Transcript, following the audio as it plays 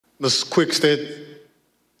Ms. Quickstead,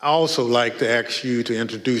 I also like to ask you to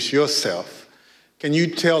introduce yourself. Can you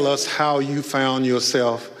tell us how you found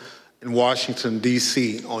yourself in Washington,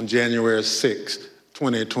 D.C. on January 6,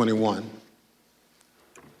 2021?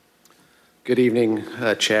 Good evening,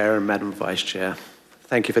 Chair and Madam Vice Chair.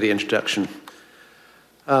 Thank you for the introduction.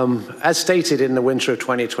 As stated, in the winter of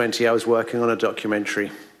 2020, I was working on a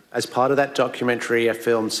documentary. As part of that documentary, I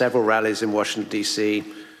filmed several rallies in Washington, D.C.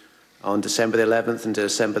 on December the 11th and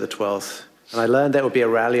December the 12th. And I learned there would be a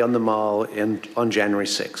rally on the Mall on January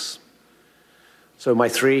 6th. So my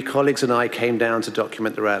three colleagues and I came down to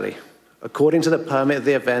document the rally. According to the permit of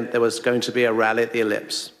the event, there was going to be a rally at the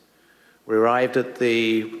Ellipse. We arrived at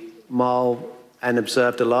the Mall and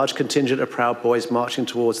observed a large contingent of Proud Boys marching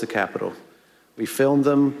towards the Capitol. We filmed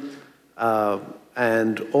them,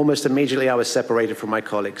 and almost immediately I was separated from my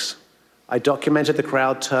colleagues. I documented the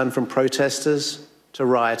crowd turn from protesters to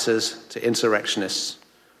rioters to insurrectionists.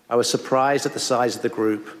 I was surprised at the size of the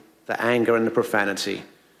group, the anger and the profanity.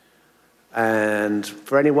 And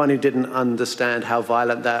for anyone who didn't understand how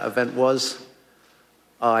violent that event was,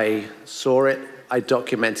 I saw it, I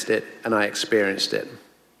documented it, and I experienced it.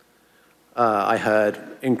 I heard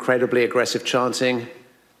incredibly aggressive chanting,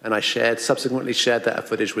 and I subsequently shared that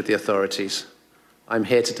footage with the authorities. I'm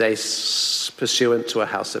here today pursuant to a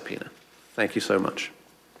House subpoena. Thank you so much.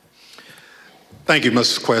 Thank you,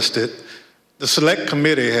 Mr. Quested. The Select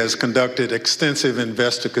Committee has conducted extensive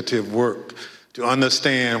investigative work to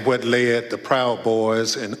understand what led the Proud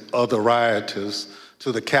Boys and other rioters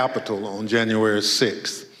to the Capitol on January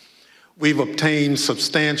 6th. We've obtained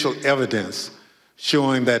substantial evidence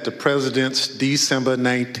showing that the president's December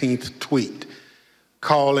 19th tweet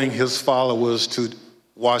calling his followers to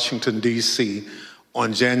Washington, D.C.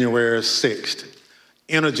 on January 6th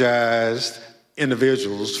energized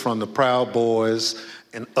individuals from the Proud Boys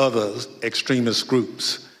and other extremist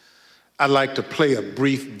groups. I'd like to play a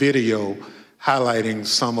brief video highlighting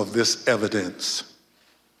some of this evidence.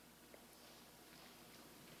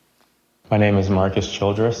 My name is Marcus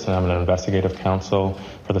Childress, and I'm an investigative counsel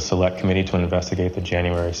for the Select Committee to investigate the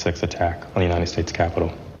January 6th attack on the United States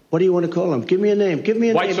Capitol. What do you want to call them? Give me a name. Give me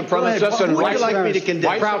a white name. Supremacists and white like me to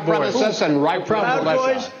condemn? White supremacists and right Proud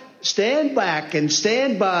Boys, stand back and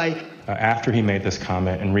stand by. After he made this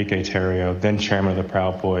comment, Enrique Terrio, then chairman of the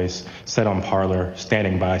Proud Boys, said on Parler,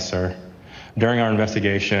 "Standing by, sir." During our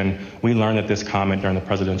investigation, we learned that this comment during the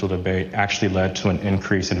presidential debate actually led to an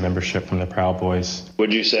increase in membership from the Proud Boys.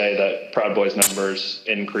 Would you say that Proud Boys numbers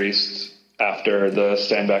increased after the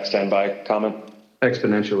stand back, stand by comment?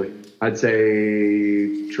 Exponentially. I'd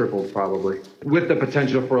say tripled probably, with the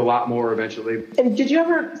potential for a lot more eventually. And did you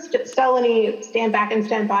ever sell any stand back and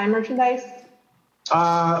stand by merchandise?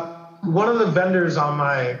 One of the vendors on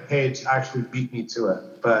my page actually beat me to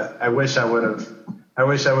it, but I wish I would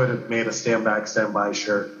have made a stand back, stand by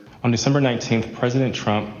shirt. On December 19th, President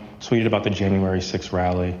Trump tweeted about the January 6th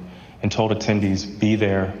rally and told attendees, "Be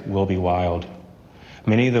there, we'll be wild."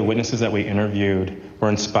 Many of the witnesses that we interviewed were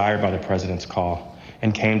inspired by the president's call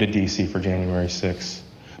and came to D.C. for January 6th.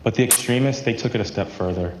 But the extremists, they took it a step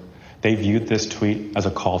further. They viewed this tweet as a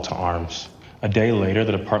call to arms. A day later,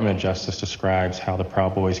 the Department of Justice describes how the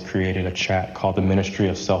Proud Boys created a chat called the Ministry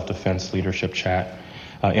of Self-Defense Leadership Chat.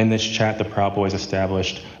 In this chat, the Proud Boys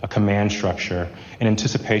established a command structure in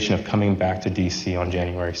anticipation of coming back to D.C. on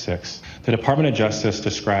January 6th. The Department of Justice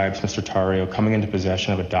describes Mr. Terrio coming into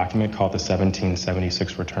possession of a document called the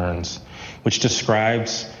 1776 Returns, which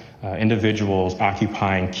describes individuals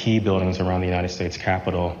occupying key buildings around the United States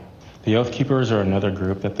Capitol. The Oath Keepers are another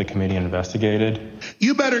group that the committee investigated.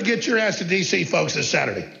 You better get your ass to D.C., folks, this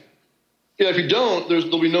Saturday. Yeah, if you don't,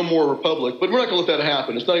 there'll be no more Republic. But we're not going to let that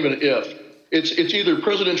happen. It's not even an if. It's either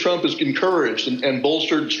President Trump is encouraged and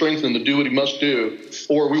bolstered and strengthened to do what he must do,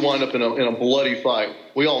 or we wind up in a bloody fight.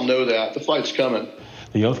 We all know that. The fight's coming.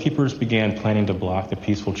 The Oath Keepers began planning to block the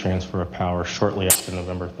peaceful transfer of power shortly after the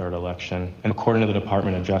November 3rd election. And according to the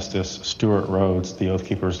Department of Justice, Stuart Rhodes, the Oath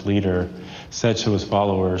Keepers leader, said to his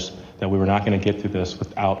followers that we were not going to get through this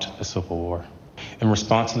without a civil war. In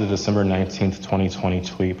response to the December 19th, 2020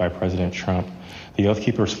 tweet by President Trump, the Oath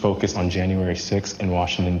Keepers focused on January 6th in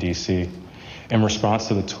Washington, D.C. In response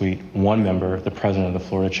to the tweet, one member, the president of the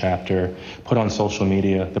Florida chapter, put on social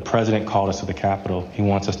media, "The president called us to the Capitol. He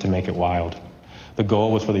wants us to make it wild." The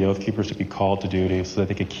goal was for the Oath Keepers to be called to duty so that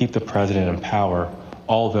they could keep the president in power,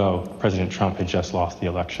 although President Trump had just lost the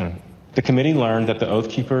election. The committee learned that the Oath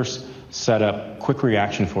Keepers set up quick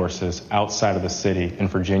reaction forces outside of the city in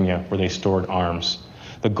Virginia where they stored arms.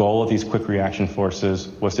 The goal of these quick reaction forces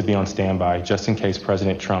was to be on standby just in case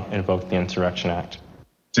President Trump invoked the Insurrection Act.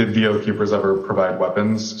 Did the Oath Keepers ever provide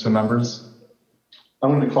weapons to members? I'm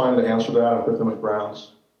going to decline to answer that and put them at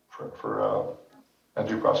grounds for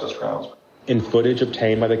due process grounds. In footage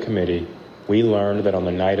obtained by the committee, we learned that on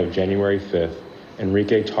the night of January 5th,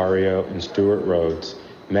 Enrique Tarrio and Stuart Rhodes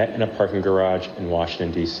met in a parking garage in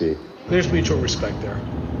Washington, D.C. There's mutual respect there.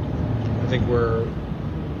 I think we're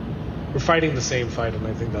fighting the same fight, and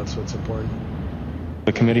I think that's what's important.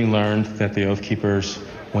 The committee learned that the Oath Keepers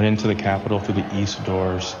went into the Capitol through the east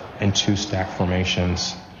doors in 2 stack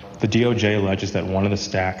formations. The DOJ alleges that one of the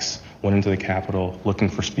stacks went into the Capitol looking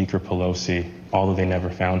for Speaker Pelosi, although they never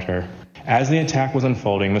found her. As the attack was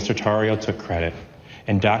unfolding, Mr. Tarrio took credit.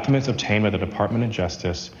 In documents obtained by the Department of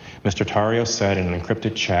Justice, Mr. Tarrio said in an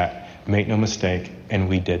encrypted chat, "Make no mistake, and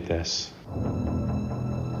we did this."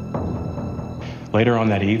 Later on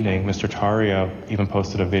that evening, Mr. Tarrio even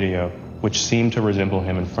posted a video which seemed to resemble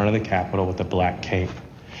him in front of the Capitol with a black cape,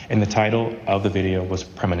 and the title of the video was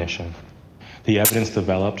Premonition. The evidence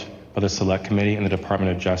developed by the Select Committee and the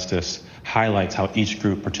Department of Justice highlights how each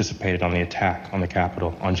group participated on the attack on the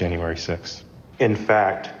Capitol on January 6th. In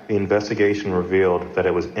fact, the investigation revealed that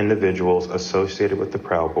it was individuals associated with the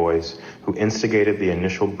Proud Boys who instigated the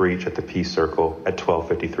initial breach at the Peace Circle at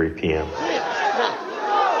 12:53 p.m.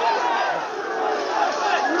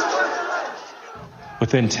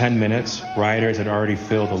 Within 10 minutes, rioters had already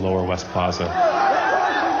filled the Lower West Plaza.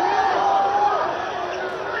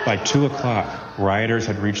 By 2 o'clock, rioters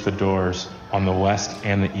had reached the doors on the west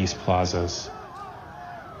and the east plazas.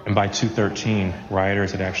 And by 2:13,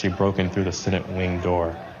 rioters had actually broken through the Senate wing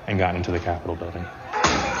door and gotten into the Capitol building.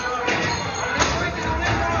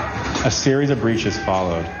 A series of breaches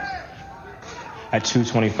followed. At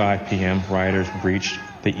 2:25 p.m., rioters breached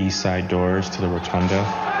the east side doors to the rotunda.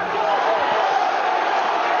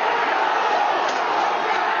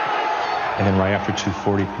 And then right after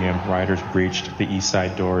 2:40 p.m., rioters breached the east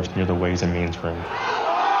side doors near the Ways and Means room.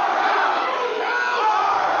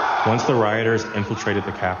 Once the rioters infiltrated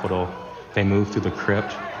the Capitol, they moved through the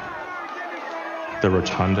crypt, the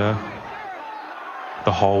rotunda,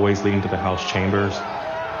 the hallways leading to the House chambers,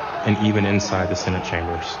 and even inside the Senate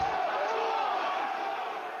chambers.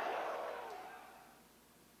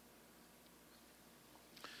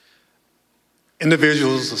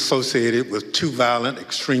 Individuals associated with 2 violent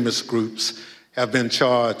extremist groups have been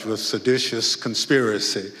charged with seditious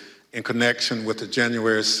conspiracy in connection with the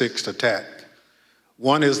January 6th attack.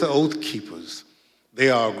 One is the Oath Keepers. They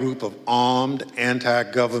are a group of armed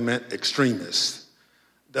anti-government extremists.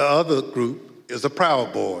 The other group is the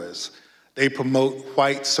Proud Boys. They promote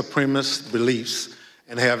white supremacist beliefs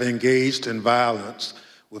and have engaged in violence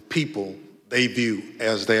with people they view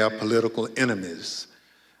as their political enemies.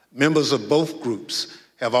 Members of both groups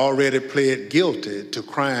have already pled guilty to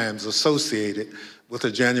crimes associated with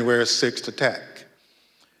the January 6th attack.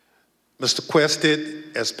 Mr. Quested,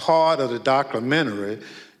 as part of the documentary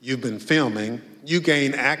you've been filming, you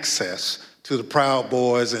gained access to the Proud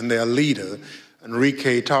Boys and their leader,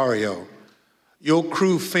 Enrique Tarrio. Your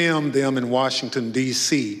crew filmed them in Washington,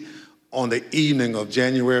 D.C. on the evening of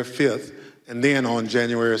January 5th and then on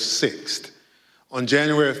January 6th. On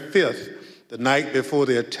January 5th, the night before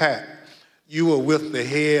the attack, you were with the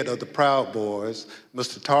head of the Proud Boys,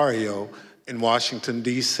 Mr. Tarrio, in Washington,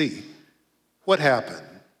 D.C. What happened?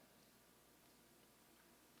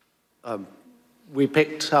 We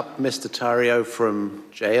picked up Mr. Tarrio from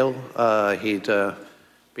jail. He'd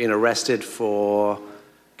been arrested for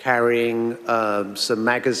carrying some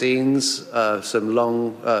magazines,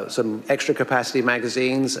 some extra capacity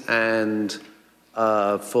magazines, and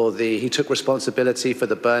he took responsibility for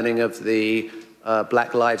the burning of the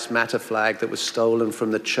Black Lives Matter flag that was stolen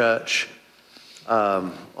from the church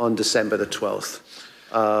on December the 12th.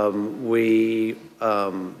 We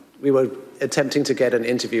were attempting to get an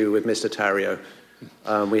interview with Mr. Tarrio.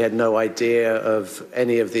 We had no idea of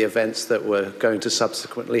any of the events that were going to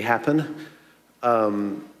subsequently happen.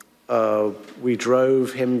 We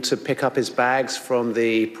drove him to pick up his bags from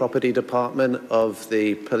the property department of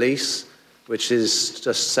the police, which is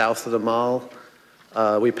just south of the mall.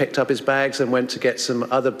 We picked up his bags and went to get some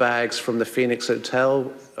other bags from the Phoenix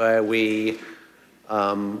Hotel, where we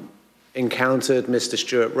encountered Mr.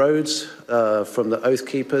 Stuart Rhodes from the Oath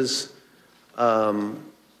Keepers.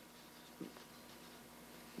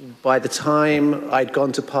 By the time I'd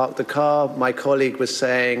gone to park the car, my colleague was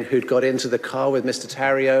saying, who'd got into the car with Mr.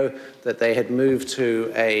 Tarrio, that they had moved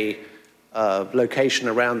to a location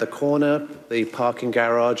around the corner, the parking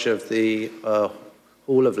garage of the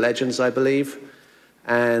Hall of Legends, I believe.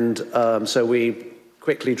 And so we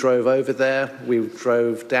quickly drove over there. We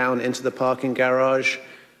drove down into the parking garage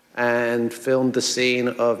and filmed the scene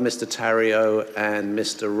of Mr. Tarrio and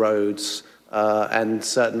Mr. Rhodes and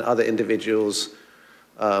certain other individuals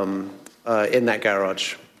in that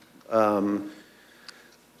garage.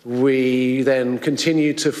 We then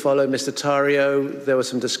continued to follow Mr. Tario. There was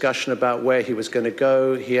some discussion about where he was going to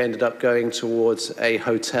go. He ended up going towards a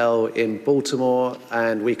hotel in Baltimore,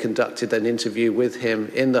 and we conducted an interview with him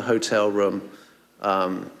in the hotel room.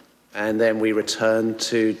 And then we returned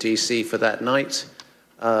to DC for that night.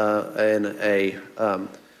 And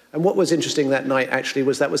what was interesting that night actually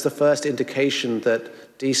was that was the first indication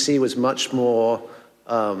that DC was much more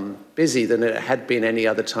busy than it had been any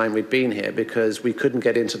other time we'd been here, because we couldn't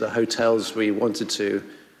get into the hotels we wanted to,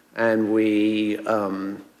 and we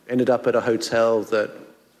ended up at a hotel that,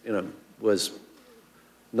 you know, was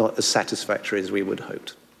not as satisfactory as we would have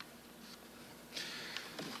hoped.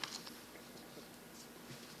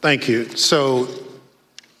 Thank you. So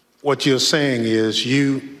what you're saying is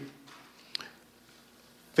you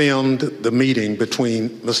filmed the meeting between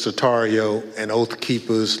Mr. Tario and Oath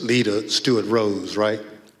Keepers leader Stuart Rhodes, right?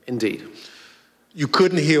 Indeed. You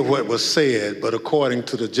couldn't hear what was said, but according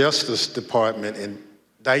to the Justice Department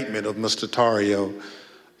indictment of Mr. Tario,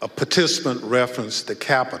 a participant referenced the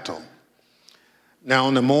Capitol. Now,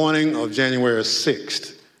 on the morning of January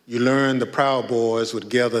 6th, you learned the Proud Boys would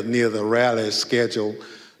gather near the rally scheduled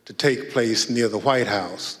to take place near the White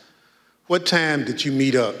House. What time did you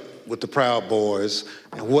meet up with the Proud Boys,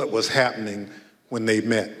 and what was happening when they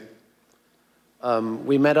met?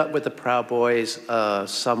 We met up with the Proud Boys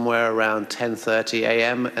somewhere around 10:30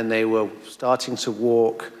 a.m. and they were starting to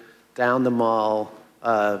walk down the mall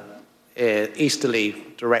easterly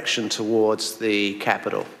direction towards the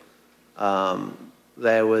Capitol.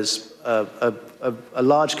 There was a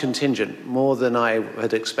large contingent, more than I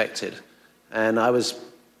had expected, and I was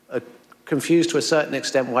confused to a certain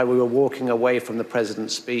extent why we were walking away from the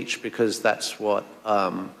president's speech, because that's what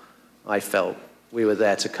I felt we were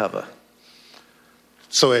there to cover.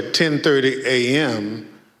 So at 10:30 a.m.,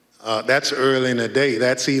 that's early in the day.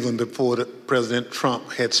 That's even before President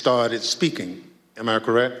Trump had started speaking. Am I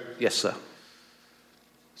correct? Yes, sir.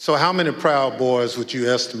 So how many Proud Boys would you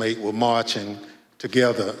estimate were marching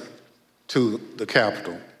together to the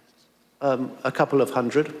Capitol? A couple of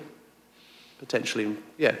hundred. Potentially,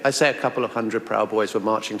 yeah, I'd say a couple of hundred Proud Boys were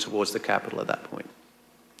marching towards the Capitol at that point.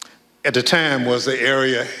 At the time, was the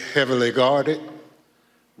area heavily guarded?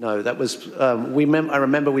 No, that was, I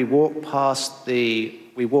remember we walked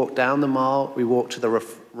we walked down the mall, we walked to the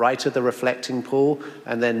right of the reflecting pool,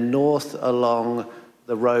 and then north along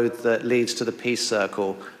the road that leads to the Peace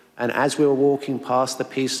Circle. And as we were walking past the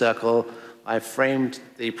Peace Circle, I framed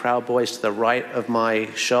the Proud Boys to the right of my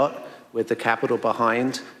shot with the Capitol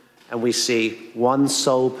behind, and we see one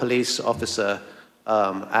sole police officer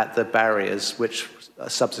at the barriers, which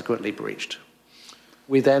subsequently breached.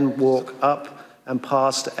 We then walk up and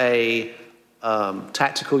past a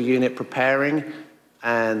tactical unit preparing,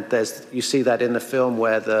 and you see that in the film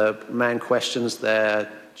where the man questions their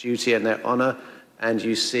duty and their honor, and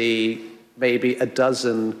you see maybe a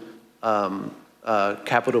dozen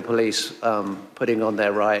Capitol Police putting on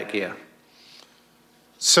their riot gear.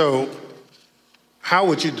 So how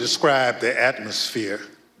would you describe the atmosphere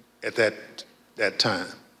at that time?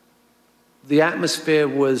 The atmosphere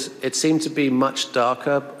it seemed to be much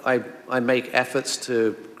darker. I make efforts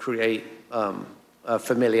to create a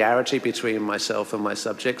familiarity between myself and my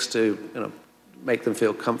subjects to, make them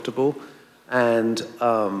feel comfortable. And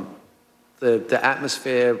the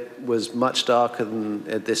atmosphere was much darker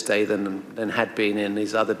this day than had been in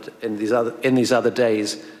these other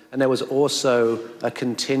days. And there was also a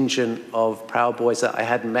contingent of Proud Boys that I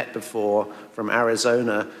hadn't met before from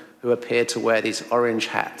Arizona who appeared to wear these orange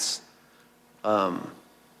hats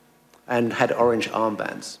and had orange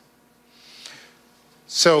armbands.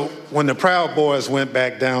 So when the Proud Boys went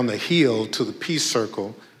back down the hill to the Peace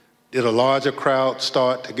Circle, did a larger crowd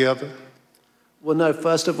start together? Well, no.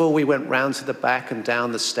 First of all, we went round to the back and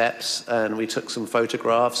down the steps, and we took some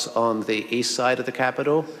photographs on the east side of the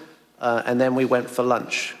Capitol. And then we went for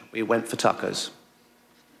lunch. We went for tacos.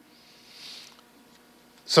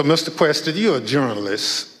 So, Mr. Quested, you're a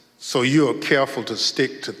journalist, so you're careful to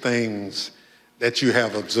stick to things that you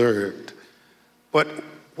have observed. But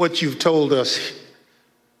what you've told us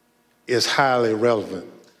is highly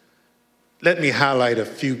relevant. Let me highlight a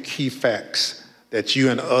few key facts that you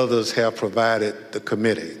and others have provided the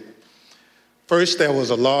committee. First, there was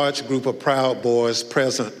a large group of Proud Boys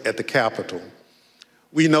present at the Capitol.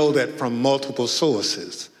 We know that from multiple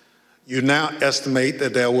sources. You now estimate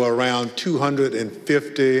that there were around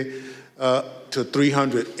 250 to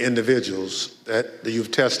 300 individuals that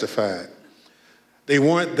you've testified. They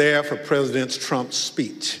weren't there for President Trump's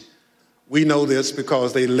speech. We know this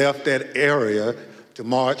because they left that area to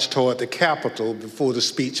march toward the Capitol before the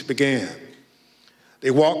speech began.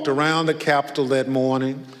 They walked around the Capitol that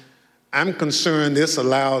morning. I'm concerned this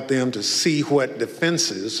allowed them to see what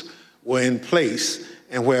defenses were in place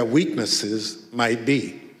and where weaknesses might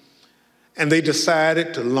be. And they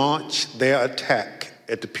decided to launch their attack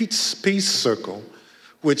at the Peace Circle,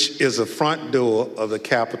 which is the front door of the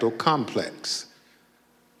Capitol complex.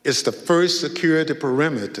 It's the first security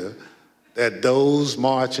perimeter that those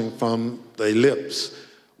marching from the ellipse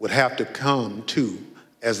would have to come to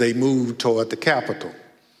as they moved toward the Capitol.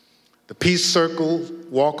 The Peace Circle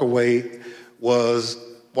walkway was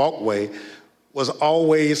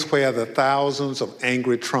always where the thousands of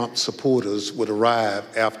angry Trump supporters would arrive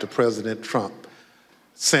after President Trump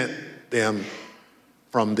sent them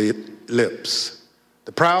from the ellipse.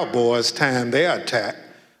 The Proud Boys timed their attack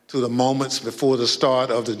to the moments before the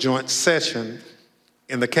start of the joint session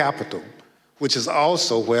in the Capitol, which is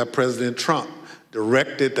also where President Trump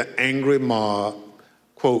directed the angry mob,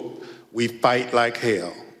 quote, "We fight like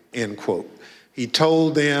hell," end quote. He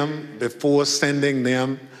told them before sending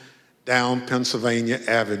them down Pennsylvania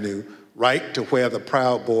Avenue, right to where the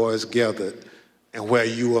Proud Boys gathered and where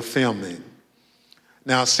you were filming.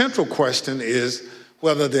 Now, a central question is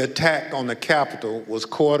whether the attack on the Capitol was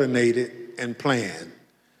coordinated and planned.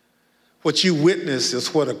 What you witnessed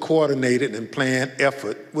is what a coordinated and planned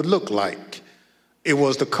effort would look like. It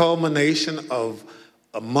was the culmination of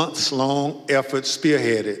a months-long effort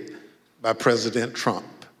spearheaded by President Trump.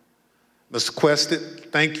 Mr.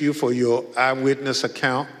 Quested, thank you for your eyewitness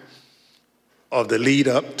account of the lead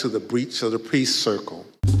up to the breach of the Peace Circle.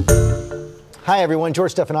 Hi, everyone.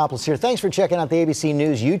 George Stephanopoulos here. Thanks for checking out the ABC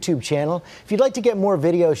News YouTube channel. If you'd like to get more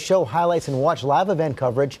videos, show highlights, and watch live event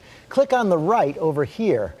coverage, click on the right over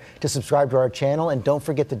here to subscribe to our channel. And don't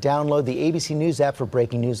forget to download the ABC News app for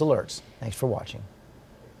breaking news alerts. Thanks for watching.